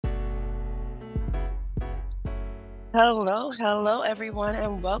Hello, everyone,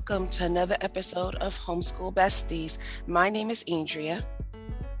 and welcome to another episode of Homeschool Besties. My name is Andrea,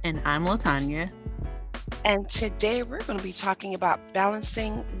 And I'm Latanya. and today we're going to be talking about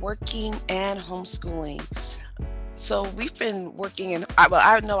balancing working and homeschooling. So we've been working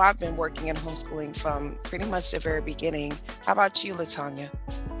I know I've been working in homeschooling from pretty much the very beginning. How about you, Latanya?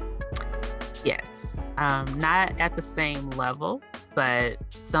 Yes, not at the same level, but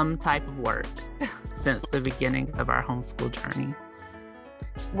some type of work since the beginning of our homeschool journey.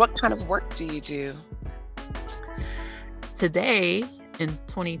 What kind of work do you do? Today, in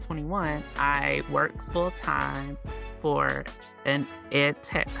 2021, I work full time for an ed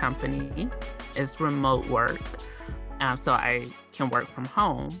tech company. It's remote work, so I can work from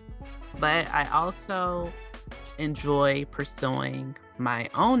home. But I also enjoy pursuing my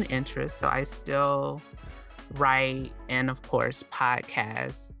own interests. So I still write and, of course,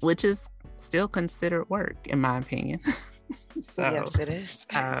 podcast, which is still considered work, in my opinion. So Yes, it is.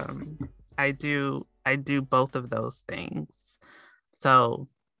 um, I do both of those things. So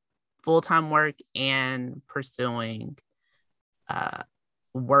full-time work and pursuing uh,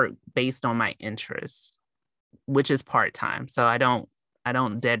 work based on my interests, which is part-time. So I don't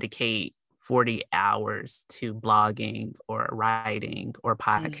dedicate 40 hours to blogging or writing or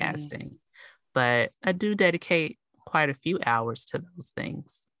Mhm. podcasting, but I do dedicate quite a few hours to those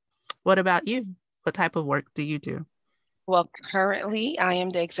things. What about you? What type of work do you do? Well, currently, I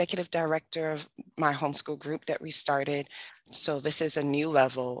am the executive director of my homeschool group that we started. So this is a new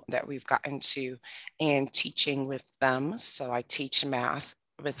level that we've gotten to in teaching with them. So I teach math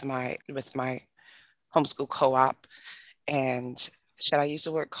with my homeschool co-op. And should I use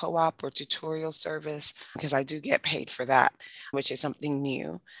the word co-op or tutorial service? Because I do get paid for that, which is something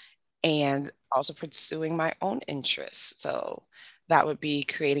new. And also pursuing my own interests. So that would be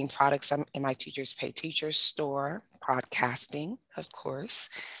creating products in my Teachers Pay Teachers store, podcasting, of course.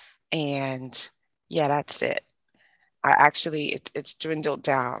 And yeah, that's it. It's dwindled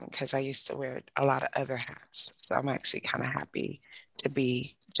down because I used to wear a lot of other hats. So I'm actually kind of happy to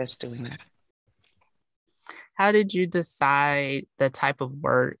be just doing that. How did you decide the type of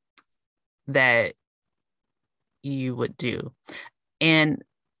work that you would do? And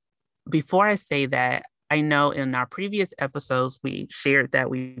before I say that, I know in our previous episodes, we shared that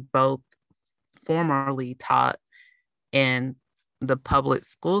we both formerly taught in the public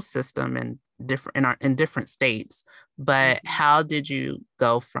school system in different states. But Mhm. how did you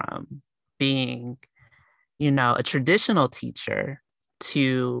go from being, a traditional teacher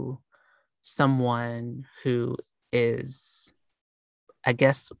to someone who is, I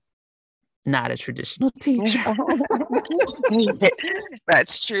guess, not a traditional teacher?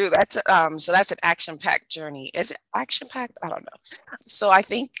 That's true. That's an action-packed journey. Is it action-packed? I don't know. So I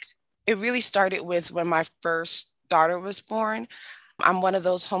think it really started with when my first daughter was born. I'm one of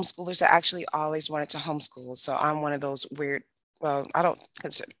those homeschoolers that actually always wanted to homeschool. So I'm one of those weird, well, I don't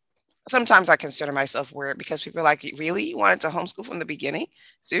consider, sometimes I consider myself weird because people are like, really? You wanted to homeschool from the beginning?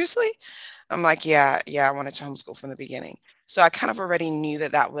 Seriously? I'm like, yeah, I wanted to homeschool from the beginning. So I kind of already knew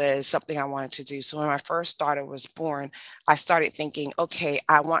that that was something I wanted to do. So when my first daughter was born, I started thinking, okay,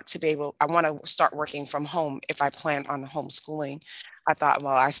 I want to start working from home if I plan on homeschooling. I thought,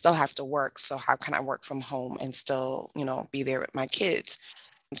 well, I still have to work. So how can I work from home and still, be there with my kids?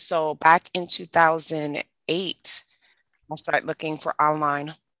 So back in 2008, I started looking for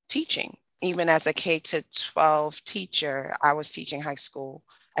online teaching. Even as a K to 12 teacher, I was teaching high school.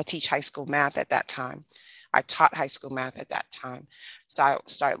 I teach high school math at that time. I taught high school math at that time. So I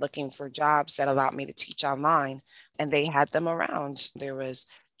started looking for jobs that allowed me to teach online, and they had them around. There was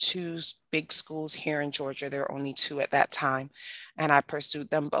big schools here in Georgia. There were only two at that time, and I pursued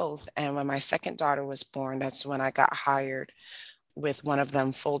them both. And when my second daughter was born, that's when I got hired with one of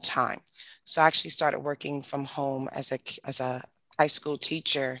them full time. So I actually started working from home as a high school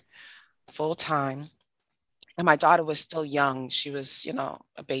teacher full time. And my daughter was still young. She was,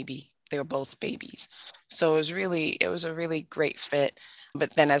 a baby. They were both babies. So it was a really great fit.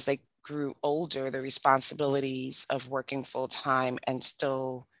 But then as they grew older, the responsibilities of working full time and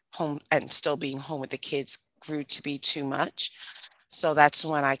still being home with the kids grew to be too much. So that's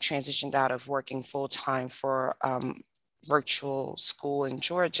when I transitioned out of working full time for virtual school in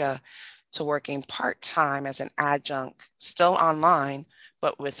Georgia to working part time as an adjunct, still online,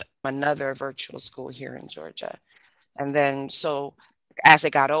 but with another virtual school here in Georgia. And then, so as I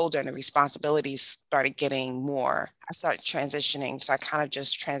got older and the responsibilities started getting more, I started transitioning. So I kind of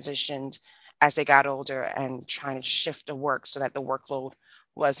just transitioned as they got older and trying to shift the work so that the workload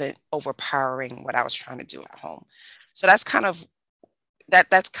wasn't overpowering what I was trying to do at home. So that's kind of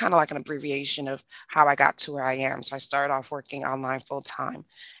that's kind of like an abbreviation of how I got to where I am. So I started off working online full time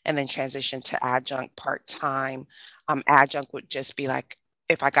and then transitioned to adjunct part time. Adjunct would just be like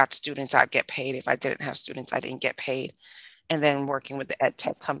if I got students, I'd get paid. If I didn't have students, I didn't get paid. And then working with the ed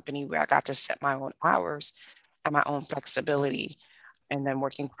tech company where I got to set my own hours and my own flexibility, and then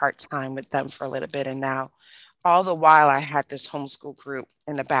working part time with them for a little bit. And now, all the while, I had this homeschool group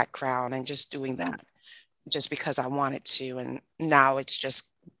in the background and just doing that just because I wanted to. And now it's just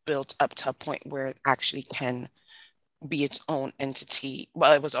built up to a point where it actually can be its own entity.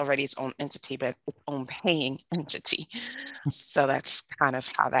 Well, it was already its own entity, but its own paying entity. So that's kind of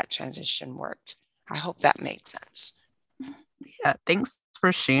how that transition worked. I hope that makes sense. Yeah, thanks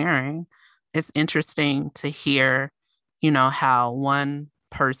for sharing. It's interesting to hear, how one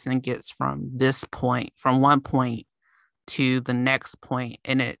person gets from this point, from one point to the next point.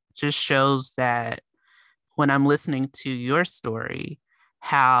 And it just shows that when I'm listening to your story,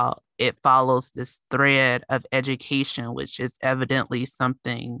 how it follows this thread of education, which is evidently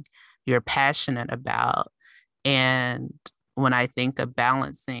something you're passionate about. And when I think of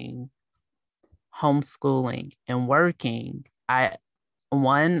balancing homeschooling and working,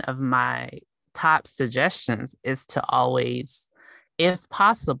 one of my top suggestions is to always, if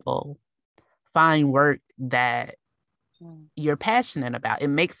possible, find work that you're passionate about. It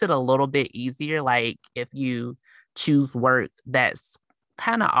makes it a little bit easier. Like if you choose work that's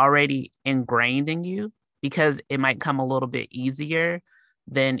kind of already ingrained in you, because it might come a little bit easier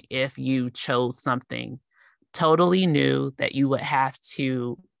than if you chose something totally new that you would have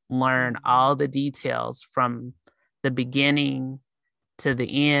to learn all the details from the beginning to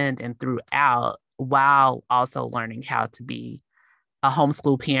the end and throughout, while also learning how to be a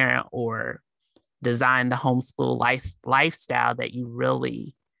homeschool parent or design the homeschool lifestyle that you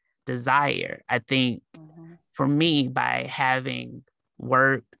really desire. I think for me, by having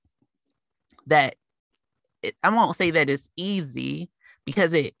work that I won't say that it's easy,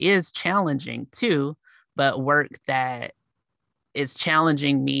 because it is challenging too, but work that is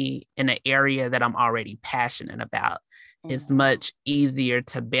challenging me in an area that I'm already passionate about is much easier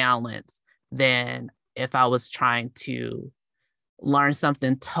to balance than if I was trying to learn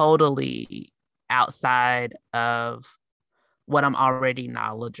something totally outside of what I'm already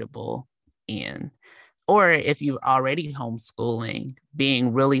knowledgeable in. Or if you're already homeschooling,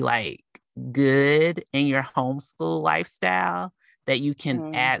 being really like good in your homeschool lifestyle, that you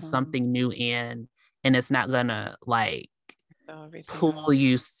can add something new in, and it's not gonna like pull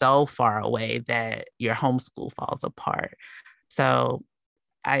you so far away that your homeschool falls apart. So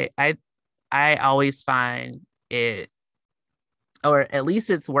I always find it, or at least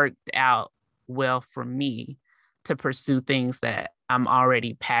it's worked out well for me, to pursue things that I'm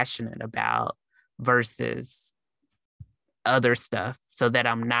already passionate about versus other stuff, so that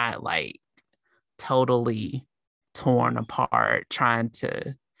I'm not like totally torn apart trying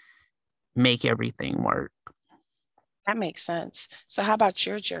to make everything work. That makes sense. So how about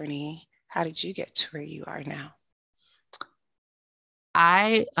your journey? How did you get to where you are now?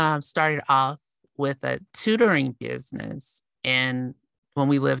 I started off with a tutoring business, and when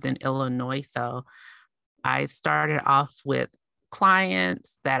we lived in Illinois. So I started off with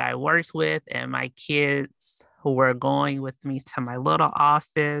clients that I worked with and my kids who were going with me to my little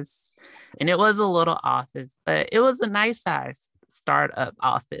office. And it was a little office, but it was a nice size startup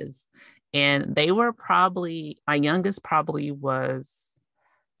office. And they were my youngest probably was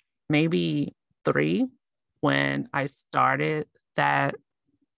maybe 3 when I started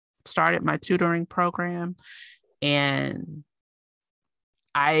my tutoring program. And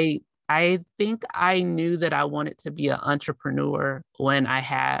I think I knew that I wanted to be an entrepreneur when I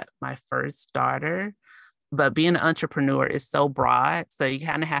had my first daughter, but being an entrepreneur is so broad. So you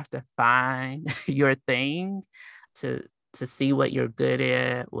kind of have to find your thing to see what you're good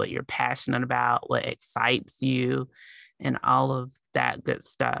at, what you're passionate about, what excites you, and all of that good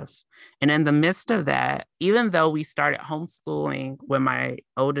stuff. And in the midst of that, even though we started homeschooling when my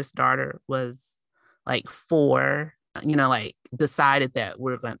oldest daughter was like 4, like decided that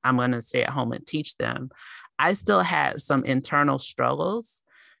I'm going to stay at home and teach them, I still had some internal struggles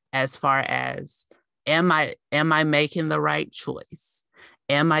as far as, am I making the right choice?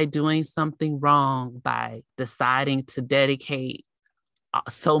 Am I doing something wrong by deciding to dedicate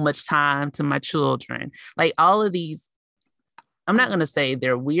so much time to my children? Like all of these, I'm not going to say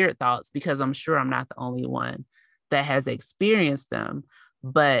they're weird thoughts, because I'm sure I'm not the only one that has experienced them,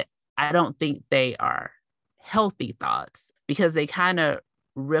 but I don't think they are healthy thoughts, because they kind of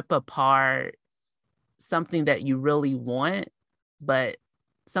rip apart something that you really want, but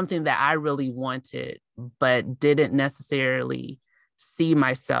something that I really wanted, but didn't necessarily see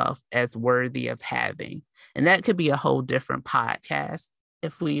myself as worthy of having. And that could be a whole different podcast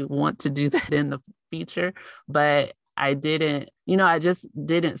if we want to do that in the future. But I didn't, I just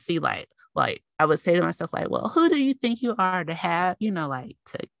didn't see like I would say to myself, like, well, who do you think you are to have, like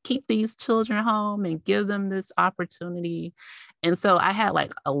to keep these children home and give them this opportunity? And so I had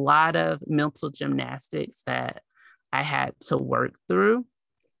like a lot of mental gymnastics that I had to work through.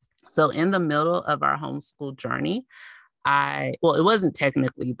 So in the middle of our homeschool journey, it wasn't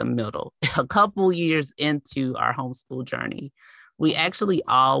technically the middle. A couple years into our homeschool journey, we actually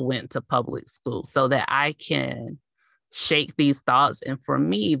all went to public school so that I can shake these thoughts. And for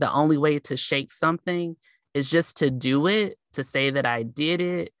me, the only way to shake something is just to do it, to say that I did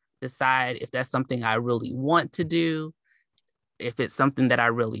it, decide if that's something I really want to do, if it's something that I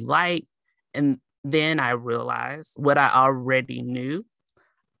really like. And then I realized what I already knew.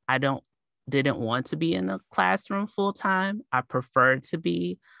 I didn't want to be in a classroom full time. I preferred to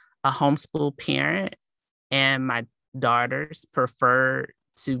be a homeschool parent, and my daughters preferred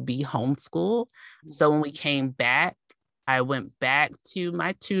to be homeschooled. So when we came back, I went back to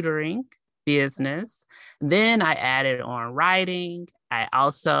my tutoring business. Then I added on writing.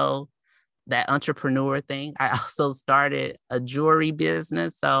 That entrepreneur thing, I also started a jewelry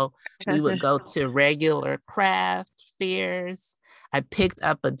business. So we would go to regular craft fairs. I picked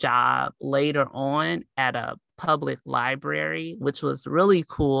up a job later on at a public library, which was really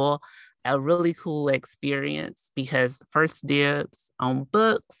cool, a really cool experience because first dibs on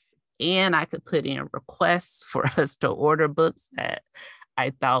books, and I could put in requests for us to order books that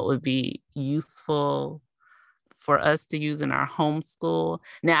I thought would be useful for us to use in our homeschool.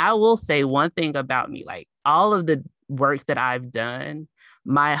 Now, I will say one thing about me, like all of the work that I've done,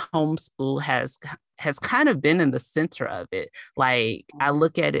 my homeschool has kind of been in the center of it. Like I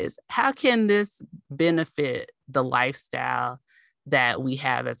look at it as, how can this benefit the lifestyle that we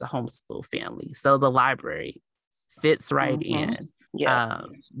have as a homeschool family? So the library fits right in. Yeah.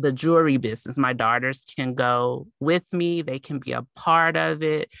 The jewelry business, my daughters can go with me. They can be a part of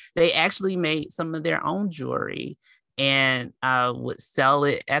it. They actually made some of their own jewelry and would sell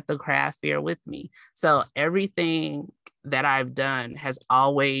it at the craft fair with me. So everything that I've done has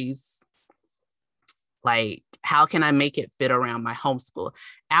always like, how can I make it fit around my homeschool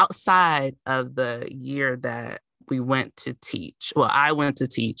outside of the year that we went to teach? Well, I went to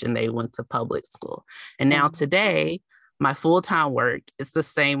teach and they went to public school. And now today, my full-time work is the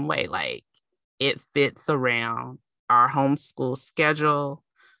same way. Like it fits around our homeschool schedule,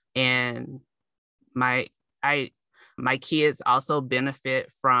 and my kids also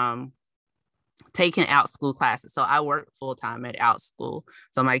benefit from taking out school classes. So I work full-time at out school.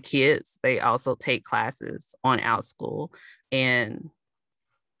 So my kids, they also take classes on out school, and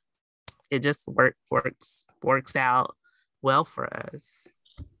it just works out well for us.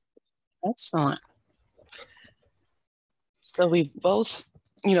 Excellent. So we both,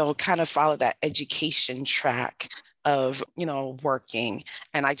 kind of follow that education track of, working.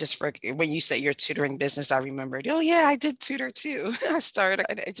 And I just, when you said your tutoring business, I remembered, oh yeah, I did tutor too. I started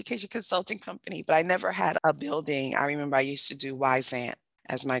an education consulting company, but I never had a building. I remember I used to do Wyzant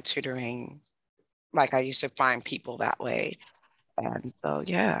as my tutoring. Like I used to find people that way. And so,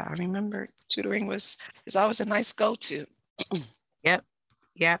 yeah, I remember tutoring is always a nice go-to. Yep.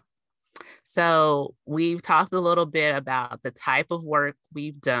 So we've talked a little bit about the type of work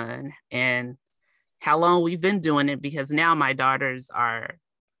we've done and how long we've been doing it, because now my daughters are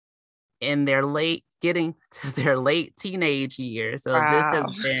in getting to their late teenage years. So This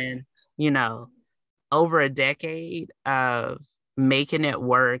has been, over a decade of making it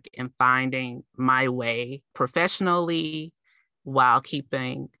work and finding my way professionally while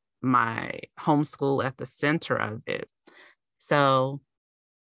keeping my homeschool at the center of it. So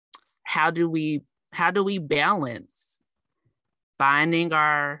how do we balance finding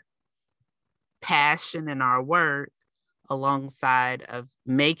our passion in our work alongside of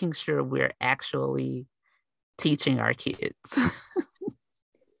making sure we're actually teaching our kids?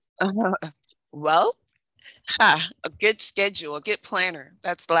 Well, a good schedule, a good planner.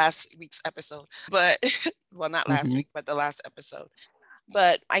 That's last week's episode, but well, not last week, but the last episode.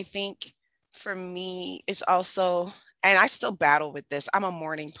 But I think for me, it's also, and I still battle with this. I'm a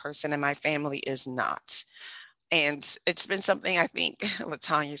morning person and my family is not. And it's been something I think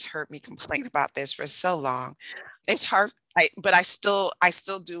LaTonya's heard me complain about this for so long. It's hard, but I still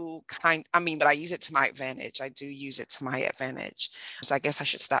do but I use it to my advantage. I do use it to my advantage. So I guess I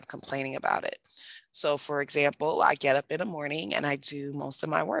should stop complaining about it. So for example, I get up in the morning and I do most of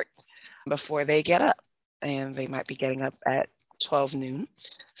my work before they get up, and they might be getting up at 12 noon.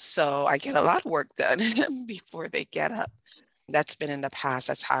 So I get a lot of work done before they get up. That's been in the past.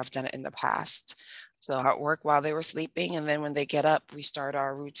 That's how I've done it in the past. So I work while they were sleeping, and then when they get up, we start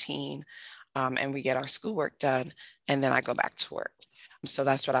our routine, and we get our schoolwork done, and then I go back to work. So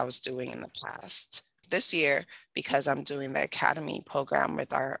that's what I was doing in the past. This year, because I'm doing the academy program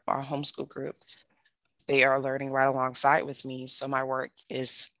with our homeschool group, they are learning right alongside with me. So my work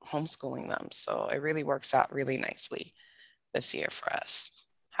is homeschooling them. So it really works out really nicely this year for us.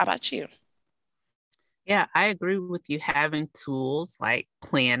 How about you? Yeah, I agree with you. Having tools like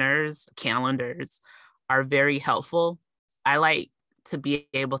planners, calendars are very helpful. I like to be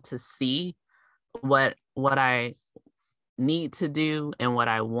able to see what I need to do and what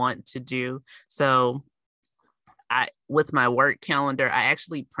I want to do. So I with my work calendar, I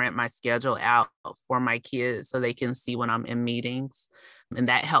actually print my schedule out for my kids so they can see when I'm in meetings. And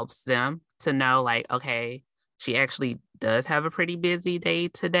that helps them to know like, okay, she actually does have a pretty busy day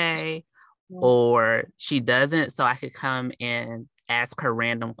today, or she doesn't. So I could come and ask her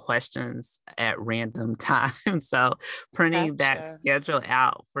random questions at random times. So printing that Gotcha. schedule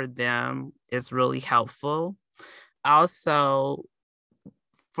out for them is really helpful. Also,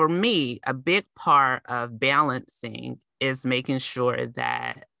 for me, a big part of balancing is making sure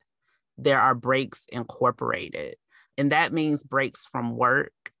that there are breaks incorporated. And that means breaks from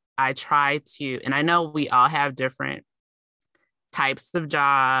work. I try to, and I know we all have different types of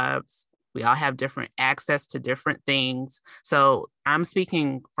jobs. We all have different access to different things. So I'm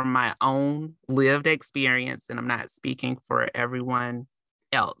speaking from my own lived experience, and I'm not speaking for everyone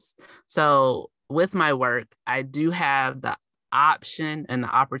else. So with my work, I do have the option and the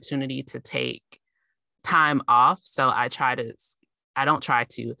opportunity to take time off. So I don't try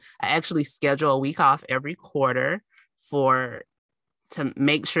to, I actually schedule a week off every quarter for, to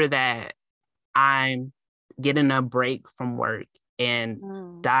make sure that I'm getting a break from work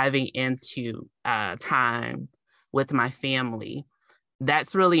and diving into time with my family.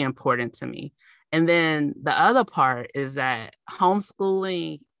 That's really important to me. And then the other part is that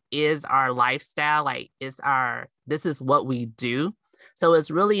homeschooling is our lifestyle. Like this is what we do. So it's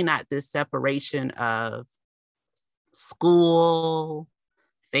really not this separation of school,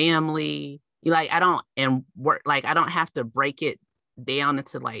 family. Like I don't, and work, like I don't have to break it down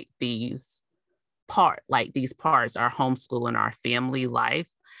into like these parts, our homeschool and our family life,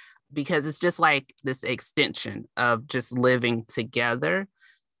 because it's just like this extension of just living together.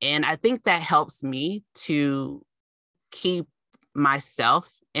 And I think that helps me to keep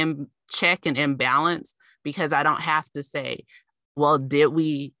myself in check and in balance, because I don't have to say, well, did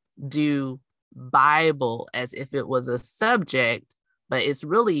we do Bible as if it was a subject, but it's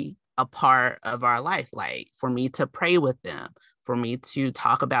really a part of our life. Like for me to pray with them, for me to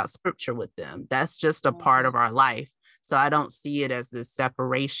talk about scripture with them, that's just a part of our life. So I don't see it as this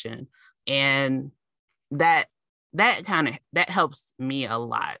separation. And that that helps me a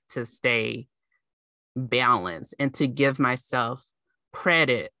lot to stay balanced and to give myself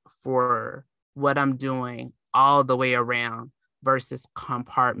credit for what I'm doing all the way around versus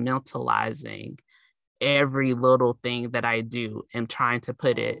compartmentalizing every little thing that I do and trying to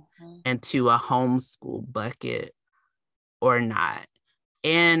put it into a homeschool bucket or not.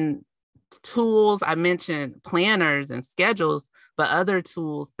 And tools, I mentioned planners and schedules, but other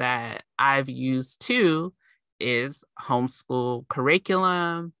tools that I've used too is homeschool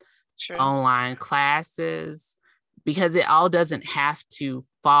curriculum, True. online classes, because it all doesn't have to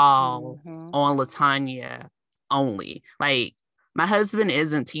fall on Latanya only. Like my husband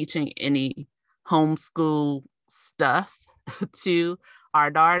isn't teaching any homeschool stuff to our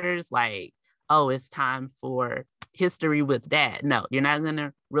daughters, like, oh, it's time for history with dad. No, you're not going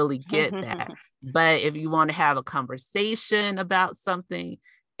to really get that. But if you want to have a conversation about something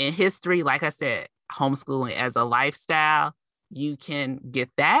in history, like I said, homeschooling as a lifestyle, you can get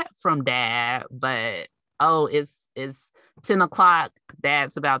that from dad. But oh, it's 10 o'clock,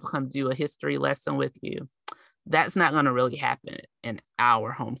 dad's about to come do a history lesson with you. That's not going to really happen in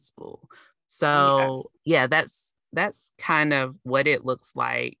our homeschool. So yeah, that's kind of what it looks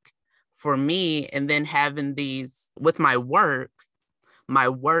like for me. And then having these with my work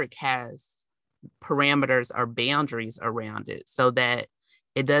has parameters or boundaries around it so that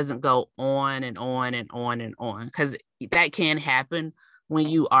it doesn't go on and on and on and on, because that can happen when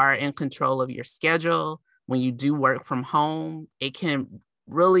you are in control of your schedule. When you do work from home, it can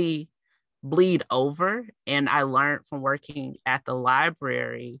really bleed over. And I learned from working at the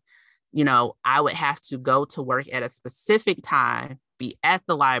library, I would have to go to work at a specific time, be at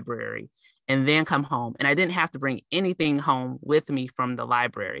the library, and then come home. And I didn't have to bring anything home with me from the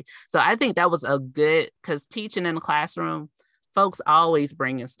library. So I think that was a good, because teaching in the classroom, folks always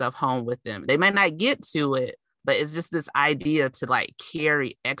bringing stuff home with them. They might not get to it, but it's just this idea to like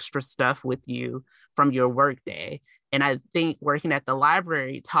carry extra stuff with you from your work day. And I think working at the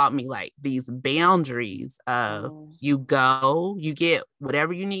library taught me like these boundaries of you go, you get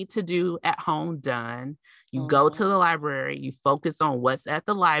whatever you need to do at home done. You go to the library, you focus on what's at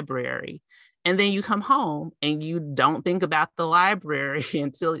the library, and then you come home and you don't think about the library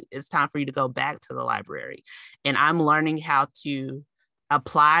until it's time for you to go back to the library. And I'm learning how to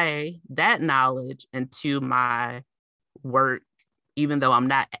apply that knowledge into my work, even though I'm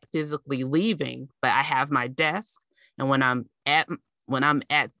not physically leaving, but I have my desk. And when I'm at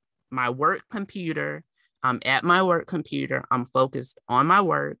my work computer, I'm focused on my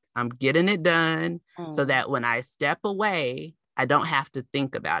work. I'm getting it done so that when I step away, I don't have to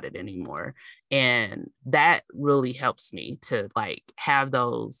think about it anymore. And that really helps me to like have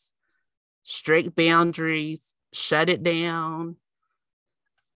those strict boundaries, shut it down.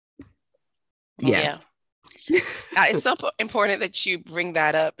 Yeah. It's so important that you bring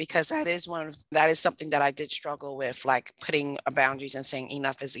that up, because that is something that I did struggle with, like putting boundaries and saying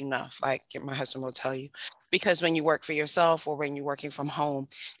enough is enough, like my husband will tell you, because when you work for yourself or when you're working from home,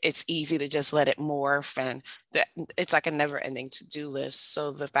 it's easy to just let it morph, and that it's like a never ending to-do list.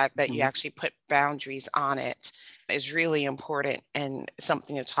 So the fact that you actually put boundaries on it is really important and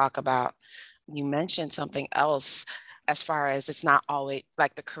something to talk about. You mentioned something else, as far as it's not always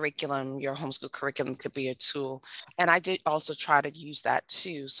like the curriculum, your homeschool curriculum could be a tool. And I did also try to use that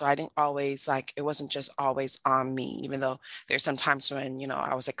too. So I didn't always it wasn't just always on me, even though there's some times when,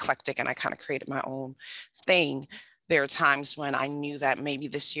 I was eclectic and I kind of created my own thing. There are times when I knew that maybe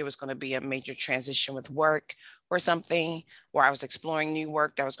this year was going to be a major transition with work or something, where I was exploring new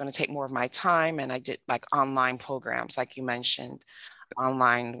work that was going to take more of my time. And I did like online programs, like you mentioned,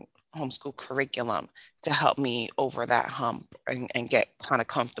 online homeschool curriculum to help me over that hump and get kind of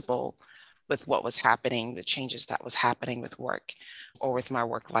comfortable with what was happening, the changes that was happening with work or with my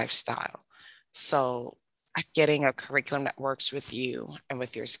work lifestyle. So getting a curriculum that works with you and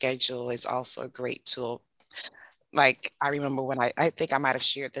with your schedule is also a great tool. Like I remember when I think I might have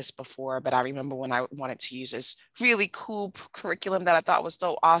shared this before, but I remember when I wanted to use this really cool curriculum that I thought was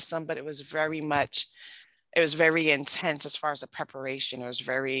so awesome, but it was very intense as far as the preparation. It was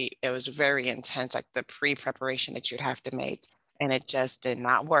very intense, like the pre-preparation that you'd have to make. And it just did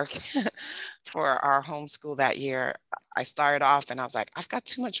not work for our homeschool that year. I started off and I was like, I've got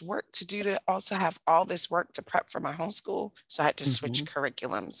too much work to do to also have all this work to prep for my homeschool. So I had to switch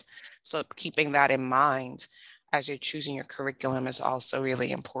curriculums. So keeping that in mind as you're choosing your curriculum is also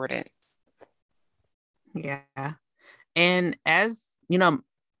really important. Yeah. And as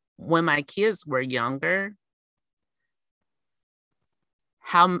when my kids were younger,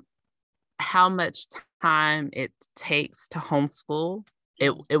 how much time it takes to homeschool,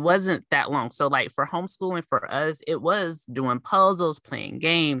 it wasn't that long. So like for homeschooling for us, it was doing puzzles, playing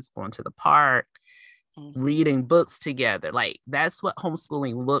games, going to the park, reading books together. Like that's what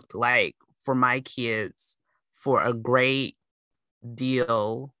homeschooling looked like for my kids for a great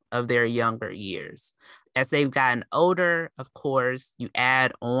deal of their younger years. As they've gotten older, of course, you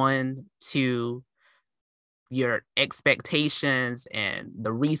add on to your expectations and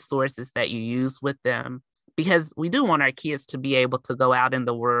the resources that you use with them, because we do want our kids to be able to go out in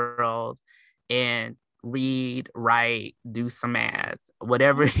the world and read, write, do some math,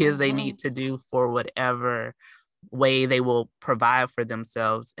 whatever it is they need to do for whatever way they will provide for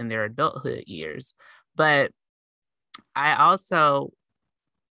themselves in their adulthood years. But I also,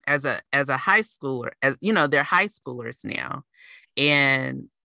 as a high schooler, as they're high schoolers now, and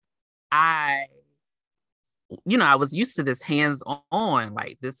I was used to this hands-on,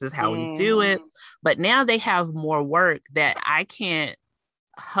 like this is how we do it. But now they have more work that I can't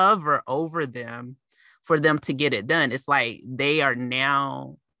hover over them for them to get it done. It's like they are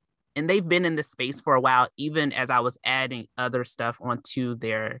now, and they've been in this space for a while, even as I was adding other stuff onto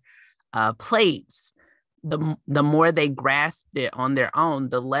their plates. The more they grasped it on their own,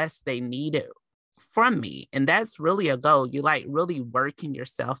 the less they needed from me. And that's really a goal. You like really working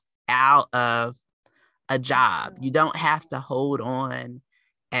yourself out of a job. You don't have to hold on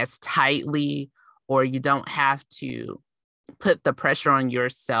as tightly, or you don't have to put the pressure on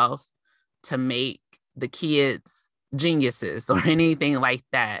yourself to make the kids geniuses or anything like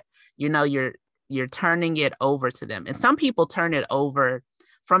that. You're turning it over to them. And some people turn it over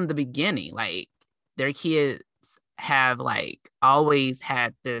from the beginning. Like their kids have like always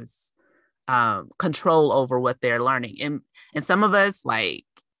had this control over what they're learning. And some of us, like,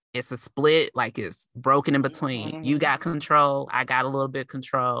 it's a split, like it's broken in between. You got control, I got a little bit of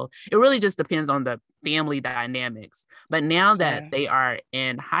control. It really just depends on the family dynamics. But now that they are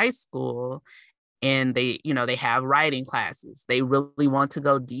in high school and they have writing classes. They really want to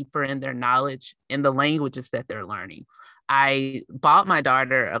go deeper in their knowledge in the languages that they're learning. I bought my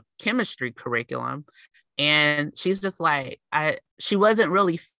daughter a chemistry curriculum, and she's just like, she wasn't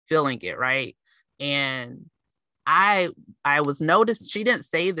really feeling it, right? And I was noticed, she didn't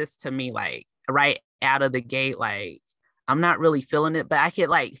say this to me like right out of the gate, like, I'm not really feeling it, but I could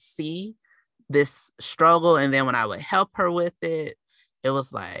like see this struggle. And then when I would help her with it, it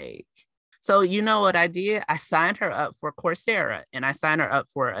was like, so you know what I did? I signed her up for Coursera, and I signed her up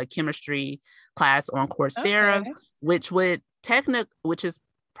for a chemistry class on Coursera, Okay. which is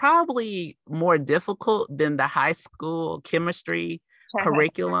probably more difficult than the high school chemistry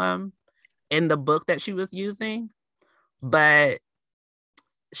curriculum in the book that she was using. But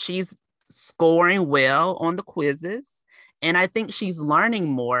she's scoring well on the quizzes, and I think she's learning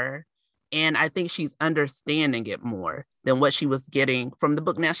more, and I think she's understanding it more than what she was getting from the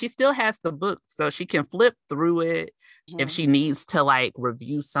book. Now, she still has the book, so she can flip through it if she needs to like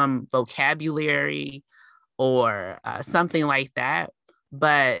review some vocabulary or something like that.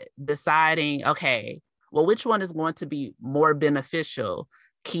 But deciding, okay, well, which one is going to be more beneficial?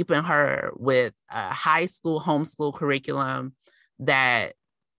 Keeping her with a high school homeschool curriculum that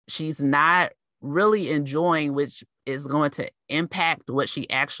she's not really enjoying, which is going to impact what she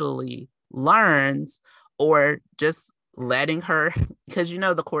actually learns, or just letting her, because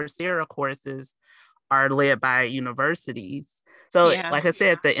the Coursera courses are led by universities. So Yeah. like I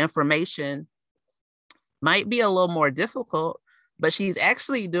said, the information might be a little more difficult, but she's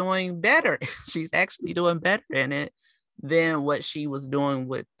actually doing better. She's actually doing better in it than what she was doing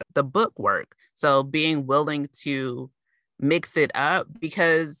with the book work. So being willing to mix it up,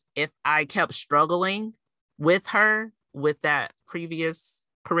 because if I kept struggling with her with that previous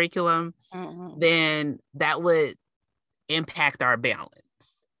curriculum, then that would impact our balance.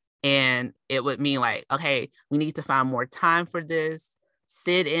 And it would mean like, okay, we need to find more time for this,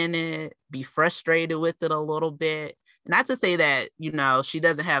 sit in it, be frustrated with it a little bit. Not to say that, she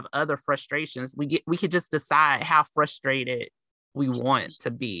doesn't have other frustrations. We could just decide how frustrated we want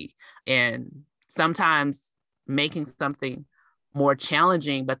to be. And sometimes making something more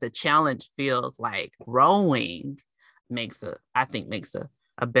challenging, but the challenge feels like growing, makes a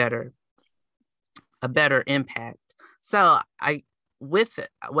better impact. So with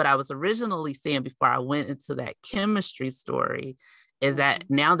what I was originally saying before I went into that chemistry story is that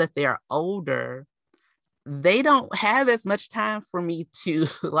now that they're older, they don't have as much time for me to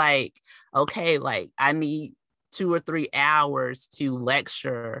like, okay, like I need 2 or 3 hours to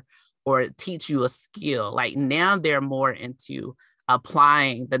lecture or teach you a skill. Like now they're more into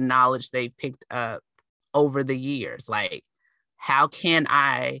applying the knowledge they picked up over the years. Like, how can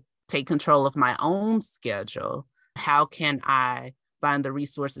I take control of my own schedule? How can I find the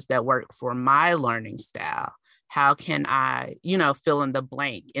resources that work for my learning style? How can I, fill in the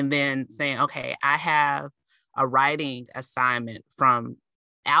blank? And then saying, okay, I have a writing assignment from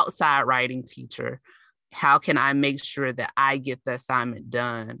outside writing teacher. How can I make sure that I get the assignment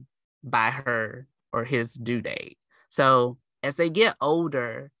done by her or his due date? So as they get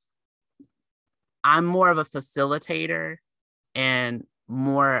older, I'm more of a facilitator and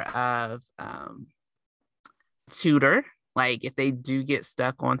more of tutor. Like if they do get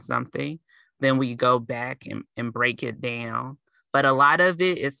stuck on something, then we go back and break it down. But a lot of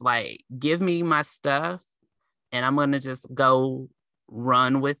it is like, give me my stuff and I'm going to just go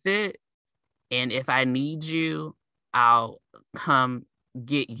run with it. And if I need you, I'll come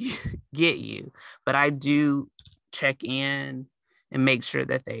get you. But I do check in and make sure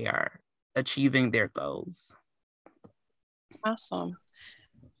that they are achieving their goals. Awesome.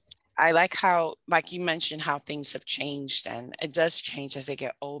 I like how, like you mentioned, how things have changed, and it does change as they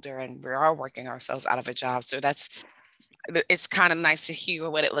get older, and we are working ourselves out of a job. So it's kind of nice to hear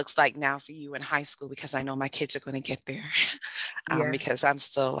what it looks like now for you in high school, because I know my kids are going to get there because I'm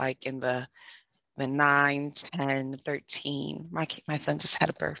still like in the 9, 10, 13. My son just had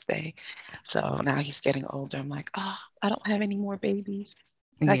a birthday. So now he's getting older. I'm like, oh, I don't have any more babies.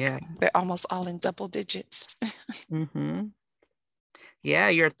 Like they're almost all in double digits. Mm-hmm. Yeah,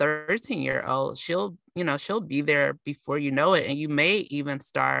 your 13-year-old, she'll be there before you know it. And you may even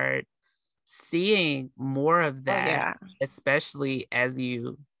start seeing more of that, especially as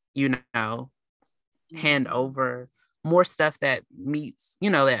you hand over more stuff that meets,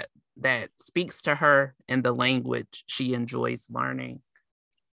 that speaks to her in the language she enjoys learning.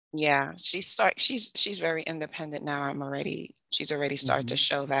 Yeah, she's very independent now. She's already started to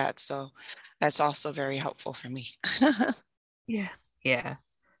show that. So that's also very helpful for me. Yeah,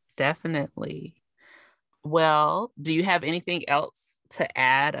 definitely. Well, do you have anything else to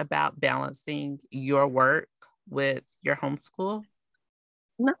add about balancing your work with your homeschool?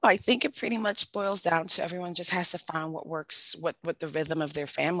 No, I think it pretty much boils down to everyone just has to find what works, what the rhythm of their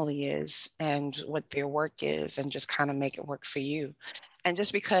family is and what their work is, and just kind of make it work for you. And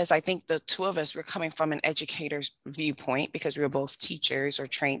just because I think the two of us, we're coming from an educator's viewpoint because we were both teachers or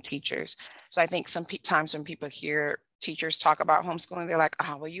trained teachers. So I think some times when people hear teachers talk about homeschooling, they're like,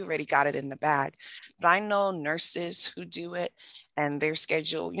 oh, well, you already got it in the bag. But I know nurses who do it, and their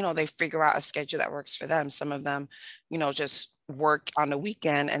schedule, they figure out a schedule that works for them. Some of them, just work on the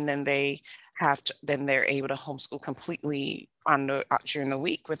weekend, and then then they're able to homeschool completely during the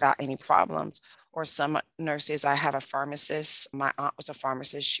week without any problems. Or some nurses, I have a pharmacist. My aunt was a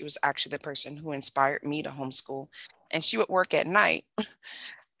pharmacist. She was actually the person who inspired me to homeschool. And she would work at night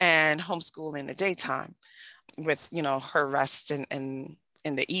and homeschool in the daytime with, her rest in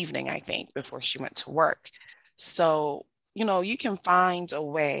the evening, I think, before she went to work. So, you can find a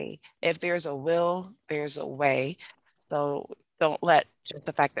way. If there's a will, there's a way. So don't let just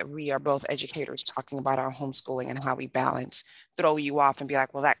the fact that we are both educators talking about our homeschooling and how we balance throw you off and be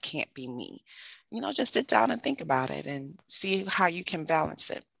like, well, that can't be me. Just sit down and think about it and see how you can balance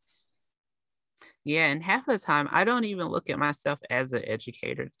it. Yeah, and half the time I don't even look at myself as an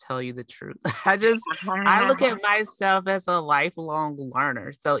educator, to tell you the truth. I look at myself as a lifelong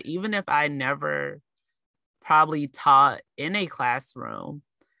learner. So even if I never probably taught in a classroom,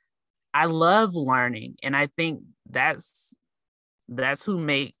 I love learning. And I think that's who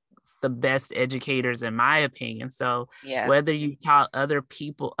makes the best educators, in my opinion. So yeah. Whether you taught other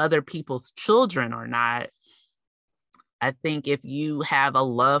people's children or not, I think if you have a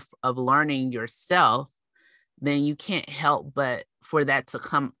love of learning yourself, then you can't help but for that to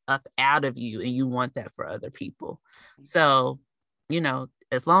come up out of you, and you want that for other people. So,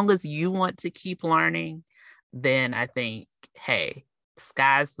 as long as you want to keep learning, then I think, hey,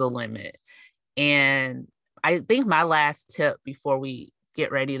 sky's the limit. And I think my last tip before we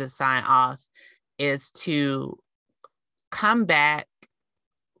get ready to sign off is to come back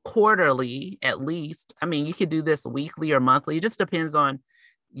quarterly, at least. I mean, you could do this weekly or monthly. It just depends on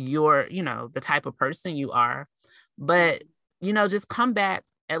your, the type of person you are. But, just come back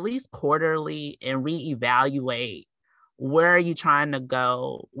at least quarterly and reevaluate. Where are you trying to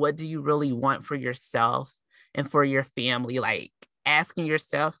go? What do you really want for yourself and for your family? Like asking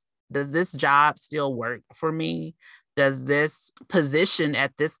yourself, does this job still work for me? Does this position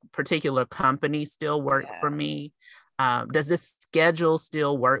at this particular company still work for me? Does this schedule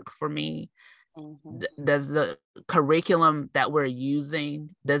still work for me? Mm-hmm. Does the curriculum that we're using,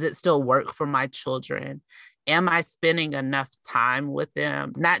 does it still work for my children? Am I spending enough time with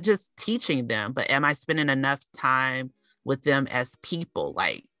them? Not just teaching them, but am I spending enough time with them as people,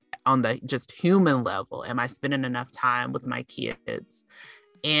 like on the just human level? Am I spending enough time with my kids?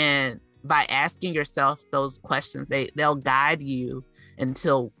 And by asking yourself those questions, they'll guide you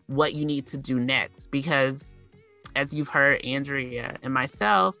until what you need to do next. Because as you've heard Andrea and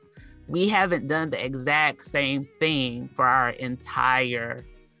myself, we haven't done the exact same thing for our entire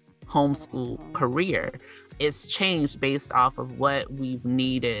homeschool career. It's changed based off of what we've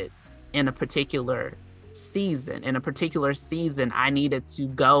needed in a particular season. In a particular season, I needed to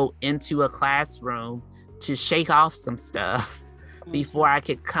go into a classroom to shake off some stuff before I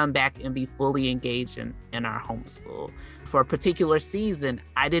could come back and be fully engaged in our homeschool. For a particular season,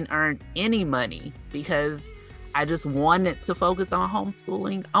 I didn't earn any money because I just wanted to focus on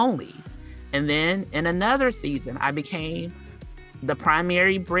homeschooling only. And then in another season, I became the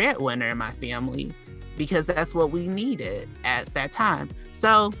primary breadwinner in my family because that's what we needed at that time.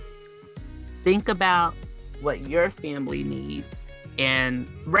 So think about what your family needs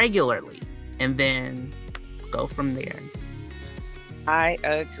and regularly, and then go from there. I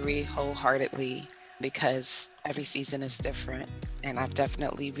agree wholeheartedly because every season is different, and I've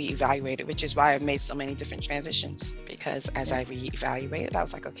definitely reevaluated, which is why I've made so many different transitions, because as I reevaluated, I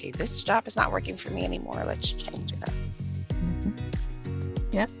was like, okay, this job is not working for me anymore. Let's change it up.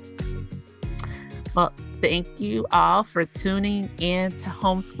 Mm-hmm. Yep. Well, thank you all for tuning in to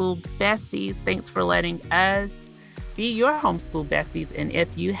Homeschool Besties. Thanks for letting us be your homeschool besties. And if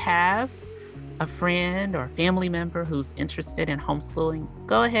you have a friend or family member who's interested in homeschooling,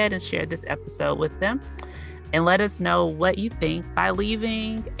 go ahead and share this episode with them and let us know what you think by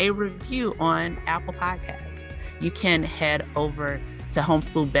leaving a review on Apple Podcasts. You can head over to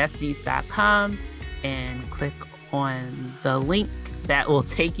homeschoolbesties.com and click on the link that will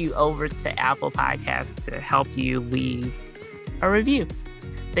take you over to Apple Podcasts to help you leave a review.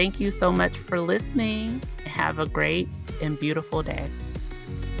 Thank you so much for listening. Have a great and beautiful day.